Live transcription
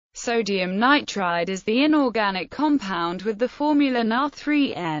Sodium nitride is the inorganic compound with the formula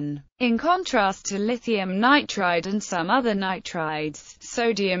Na3N. In contrast to lithium nitride and some other nitrides,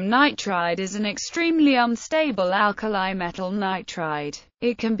 sodium nitride is an extremely unstable alkali metal nitride.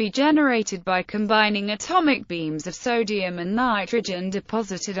 It can be generated by combining atomic beams of sodium and nitrogen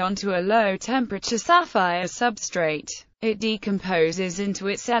deposited onto a low-temperature sapphire substrate. It decomposes into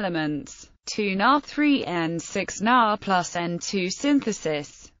its elements, 2Na3N6Na plus N2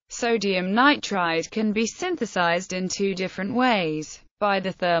 synthesis. Sodium nitride can be synthesized in two different ways: by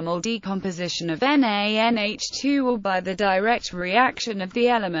the thermal decomposition of NaNH2 or by the direct reaction of the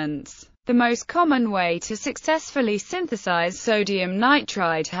elements. The most common way to successfully synthesize sodium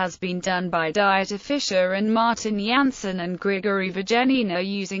nitride has been done by Dieter Fischer and Martin Janssen and Grigory Vagenina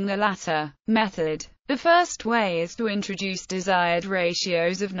using the latter method. The first way is to introduce desired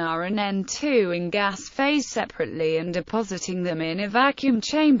ratios of Na and N2 in gas phase separately and depositing them in a vacuum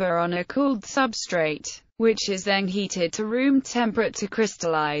chamber on a cooled substrate, which is then heated to room temperature to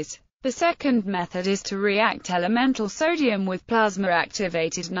crystallize. The second method is to react elemental sodium with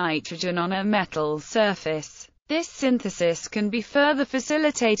plasma-activated nitrogen on a metal surface. This synthesis can be further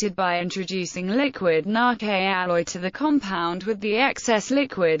facilitated by introducing liquid Na-K alloy to the compound with the excess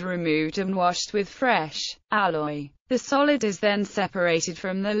liquid removed and washed with fresh alloy. The solid is then separated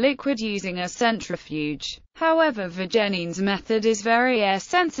from the liquid using a centrifuge. However, Vagenina's method is very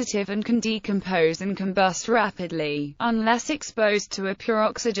air-sensitive and can decompose and combust rapidly, unless exposed to a pure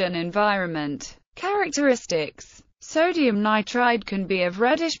oxygen environment. Characteristics: sodium nitride can be of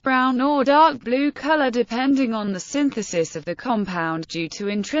reddish-brown or dark blue color depending on the synthesis of the compound due to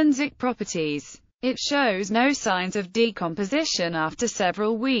intrinsic properties. It shows no signs of decomposition after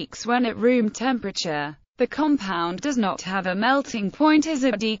several weeks when at room temperature. The compound does not have a melting point as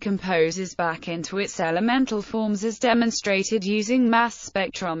it decomposes back into its elemental forms as demonstrated using mass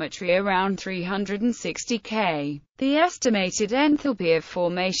spectrometry around 360 K. The estimated enthalpy of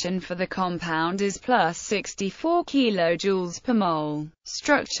formation for the compound is plus 64 kJ per mole.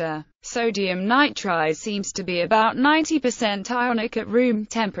 Structure: sodium nitride seems to be about 90% ionic at room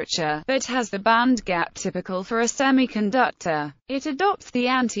temperature, but has the band gap typical for a semiconductor. It adopts the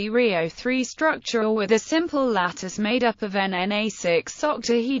anti-Rio3 structure with a simple lattice made up of NNA6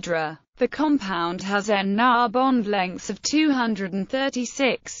 octahedra. The compound has N-Na bond lengths of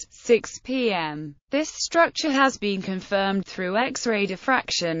 236, 6 pm. This structure has been confirmed through X-ray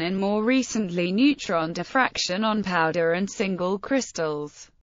diffraction and more recently neutron diffraction on powder and single crystals.